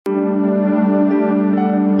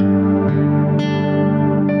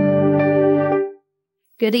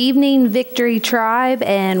Good evening, Victory Tribe,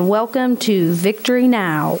 and welcome to Victory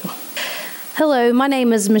Now. Hello, my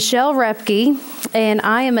name is Michelle Roepke, and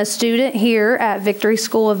I am a student here at Victory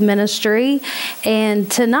School of Ministry.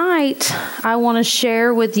 And tonight, I want to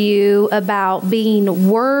share with you about being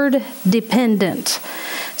word dependent.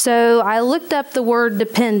 So I looked up the word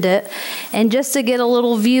dependent, and just to get a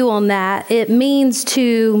little view on that, it means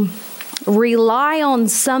to rely on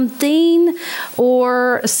something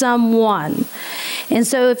or someone. And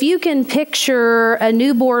so if you can picture a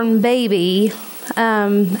newborn baby,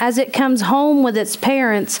 as it comes home with its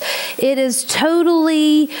parents, it is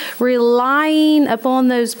totally relying upon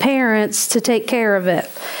those parents to take care of it.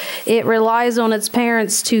 It relies on its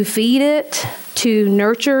parents to feed it, to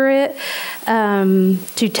nurture it,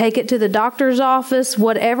 to take it to the doctor's office.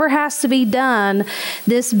 Whatever has to be done,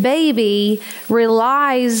 this baby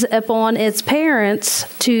relies upon its parents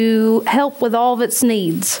to help with all of its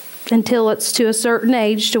needs until it's to a certain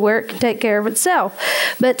age to where it can take care of itself.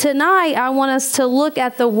 But tonight, I want us to look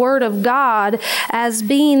at the Word of God as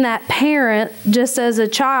being that parent, just as a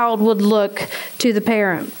child would look to the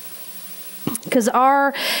parent. Because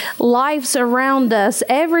our lives around us,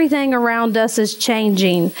 everything around us is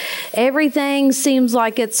changing. Everything seems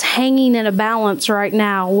like it's hanging in a balance right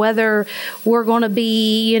now, whether we're going to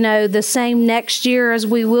be, the same next year as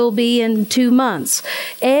we will be in 2 months.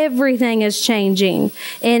 Everything is changing.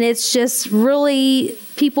 And it's just really,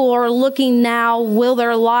 people are looking now, will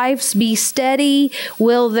their lives be steady?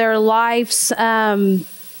 Will their lives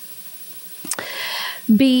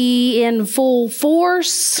be in full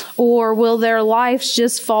force, or will their lives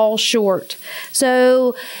just fall short?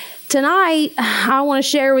 So tonight, I want to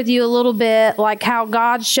share with you a little bit like how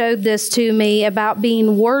God showed this to me about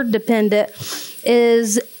being word dependent.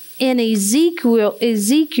 Is in Ezekiel,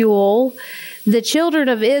 the children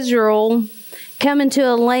of Israel come into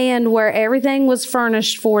a land where everything was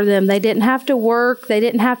furnished for them. They didn't have to work. They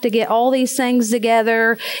didn't have to get all these things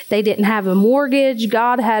together. They didn't have a mortgage.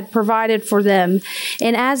 God had provided for them.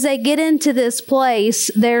 And as they get into this place,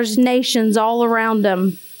 there's nations all around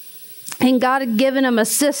them. And God had given them a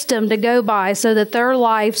system to go by so that their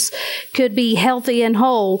lives could be healthy and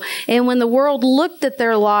whole. And when the world looked at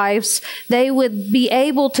their lives, they would be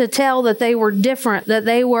able to tell that they were different, that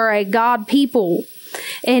they were a God people.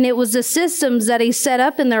 And it was the systems that He set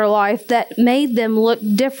up in their life that made them look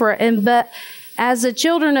different. But as the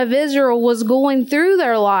children of Israel was going through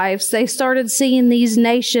their lives, they started seeing these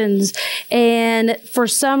nations. And for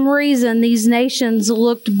some reason, these nations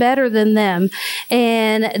looked better than them.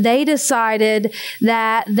 And they decided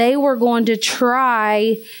that they were going to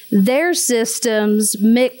try their systems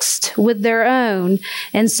mixed with their own.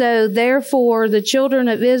 And so, therefore, the children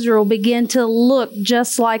of Israel began to look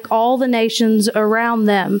just like all the nations around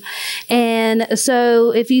them. And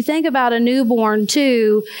so, if you think about a newborn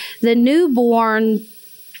too, the newborn,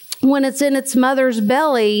 when it's in its mother's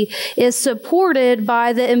belly, is supported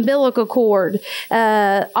by the umbilical cord.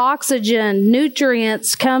 Oxygen,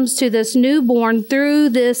 nutrients comes to this newborn through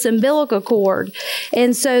this umbilical cord.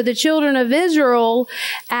 And so the children of Israel,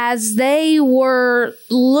 as they were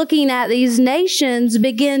looking at these nations,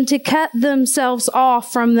 begin to cut themselves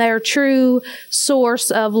off from their true source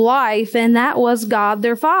of life, and that was God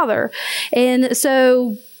their Father. And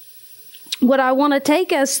so what I want to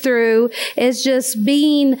take us through is just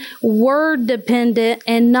being word dependent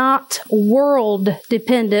and not world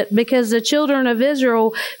dependent, because the children of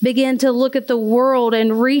Israel began to look at the world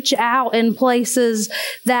and reach out in places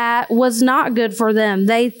that was not good for them.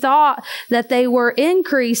 They thought that they were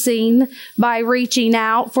increasing by reaching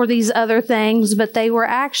out for these other things, but they were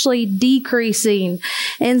actually decreasing.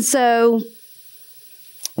 And so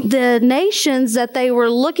the nations that they were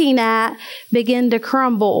looking at began to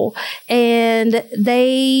crumble, and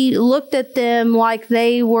they looked at them like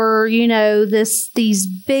they were, these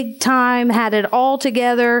big time, had it all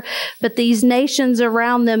together, but these nations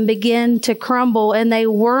around them began to crumble, and they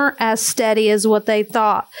weren't as steady as what they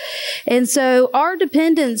thought. And so our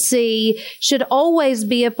dependency should always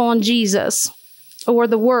be upon Jesus, or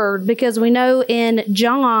the Word, because we know in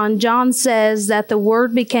John says that the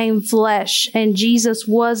Word became flesh, and Jesus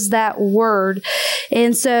was that Word.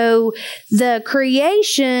 And so the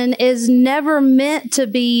creation is never meant to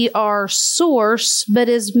be our source, but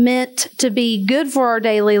is meant to be good for our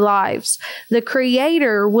daily lives. The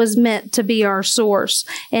Creator was meant to be our source,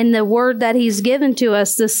 and the Word that He's given to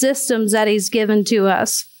us, the systems that He's given to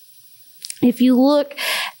us. If you look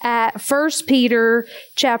at 1 Peter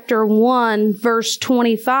chapter 1, verse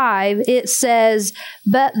 25, it says,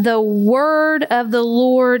 "But the word of the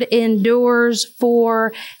Lord endures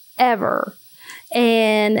forever."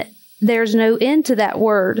 And there's no end to that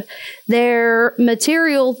word. Their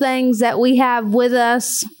material things that we have with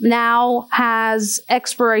us now has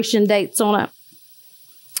expiration dates on it.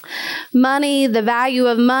 Money, the value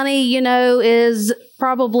of money, is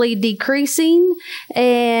probably decreasing.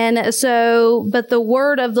 And so, but the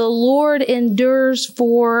word of the Lord endures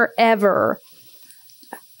forever.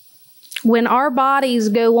 When our bodies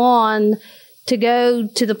go on to go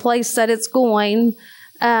to the place that it's going,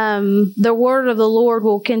 the word of the Lord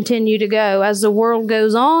will continue to go. As the world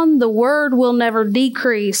goes on, the word will never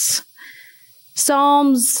decrease.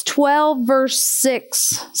 Psalms 12 verse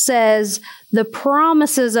 6 says, "The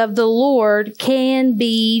promises of the Lord can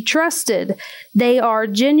be trusted. They are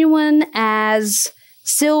genuine as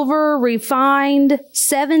silver refined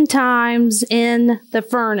 7 times in the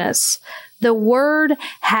furnace." The word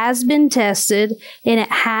has been tested and it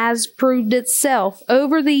has proved itself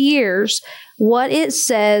over the years. What it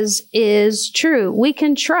says is true. We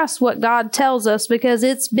can trust what God tells us because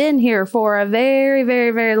it's been here for a very,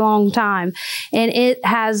 very, very long time. And it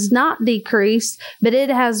has not decreased, but it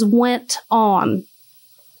has went on.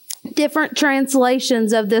 Different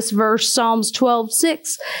translations of this verse, Psalms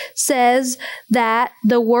 12:6, says that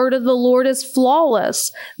the word of the Lord is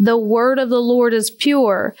flawless. The word of the Lord is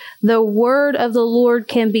pure. The word of the Lord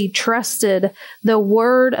can be trusted. The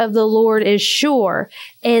word of the Lord is sure.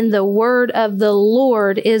 And the word of the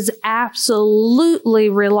Lord is absolutely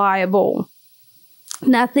reliable.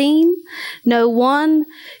 Nothing, no one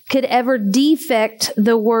could ever defect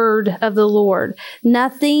the word of the Lord.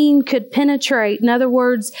 Nothing could penetrate. In other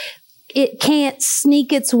words, it can't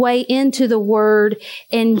sneak its way into the word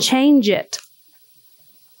and change it.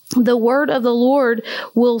 The word of the Lord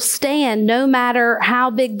will stand no matter how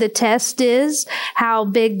big the test is, how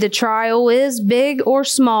big the trial is, big or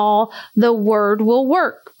small, the word will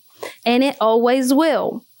work. And it always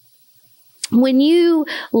will. When you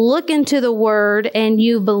look into the word and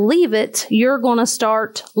you believe it, you're going to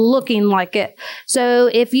start looking like it. So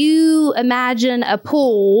if you imagine a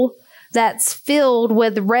pool that's filled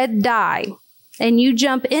with red dye and you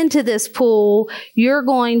jump into this pool, you're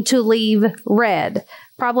going to leave red.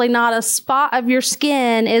 Probably not a spot of your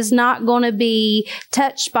skin is not going to be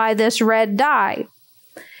touched by this red dye.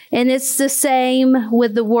 And it's the same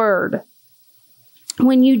with the word.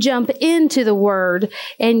 When you jump into the word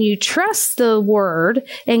and you trust the word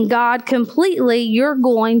and God completely, you're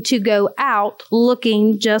going to go out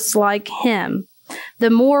looking just like him. The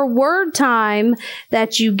more word time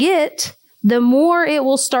that you get, the more it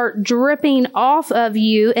will start dripping off of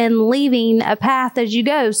you and leaving a path as you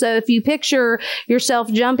go. So if you picture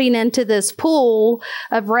yourself jumping into this pool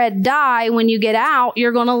of red dye, when you get out,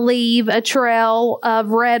 you're going to leave a trail of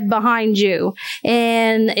red behind you.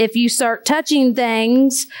 And if you start touching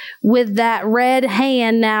things with that red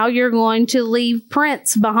hand now, you're going to leave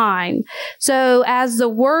prints behind. So as the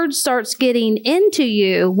word starts getting into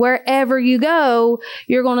you, wherever you go,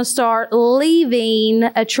 you're going to start leaving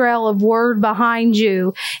a trail of word behind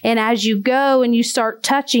you. And as you go and you start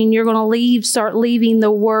touching, you're going to start leaving the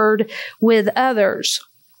word with others.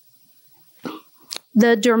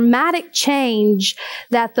 The dramatic change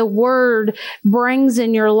that the word brings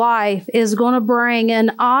in your life is going to bring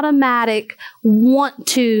an automatic want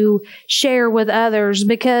to share with others,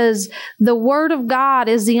 because the word of God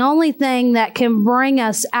is the only thing that can bring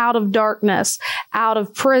us out of darkness, out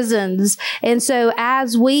of prisons. And so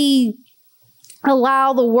as we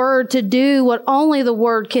allow the word to do what only the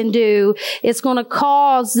word can do, it's going to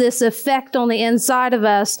cause this effect on the inside of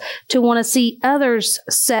us to want to see others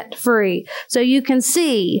set free. So you can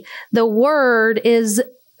see the word is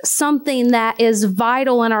something that is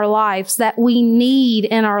vital in our lives, that we need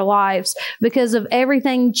in our lives because of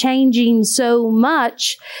everything changing so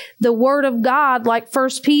much. The word of God, like 1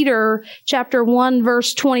 Peter chapter 1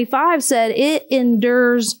 verse 25 said, it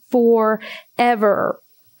endures forever.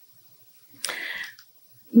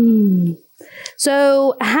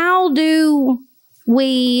 So how do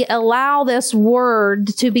we allow this word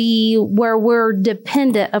to be where we're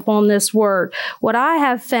dependent upon this word? What I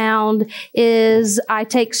have found is I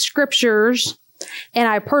take scriptures and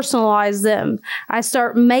I personalize them. I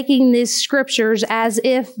start making these scriptures as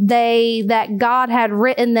if that God had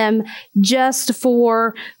written them just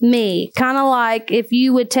for me. Kind of like if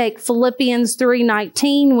you would take Philippians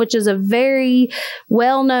 3:19, which is a very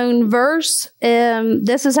well-known verse.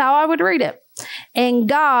 This is how I would read it. and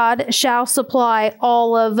God shall supply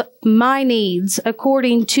all of my needs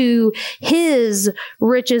according to his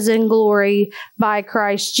riches and glory by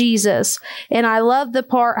Christ Jesus. And I love the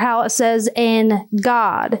part how it says, and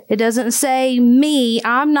God. It doesn't say me.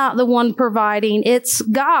 I'm not the one providing. It's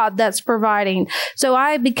God that's providing. So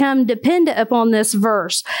I become dependent upon this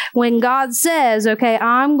verse. When God says, okay,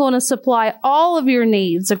 I'm going to supply all of your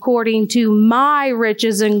needs according to my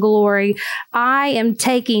riches and glory, I am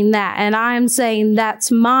taking that and I am saying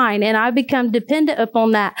that's mine, and I become dependent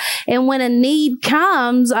upon that. And when a need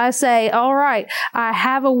comes, I say, all right, I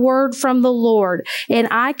have a word from the Lord, and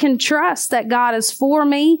I can trust that God is for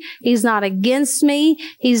me. He's not against me.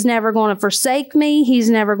 He's never going to forsake me. He's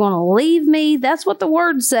never going to leave me. That's what the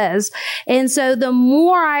word says. And so the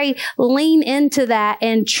more I lean into that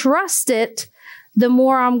and trust it, the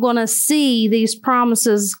more I'm going to see these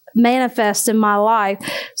promises manifest in my life.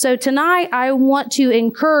 So tonight, I want to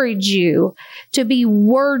encourage you to be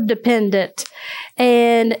word dependent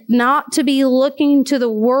and not to be looking to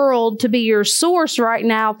the world to be your source right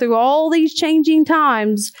now through all these changing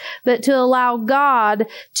times, but to allow God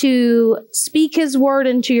to speak his word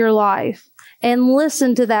into your life. And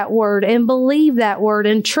listen to that word and believe that word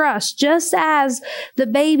and trust. Just as the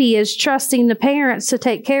baby is trusting the parents to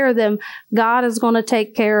take care of them, God is going to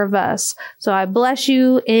take care of us. So I bless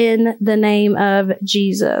you in the name of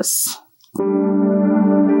Jesus.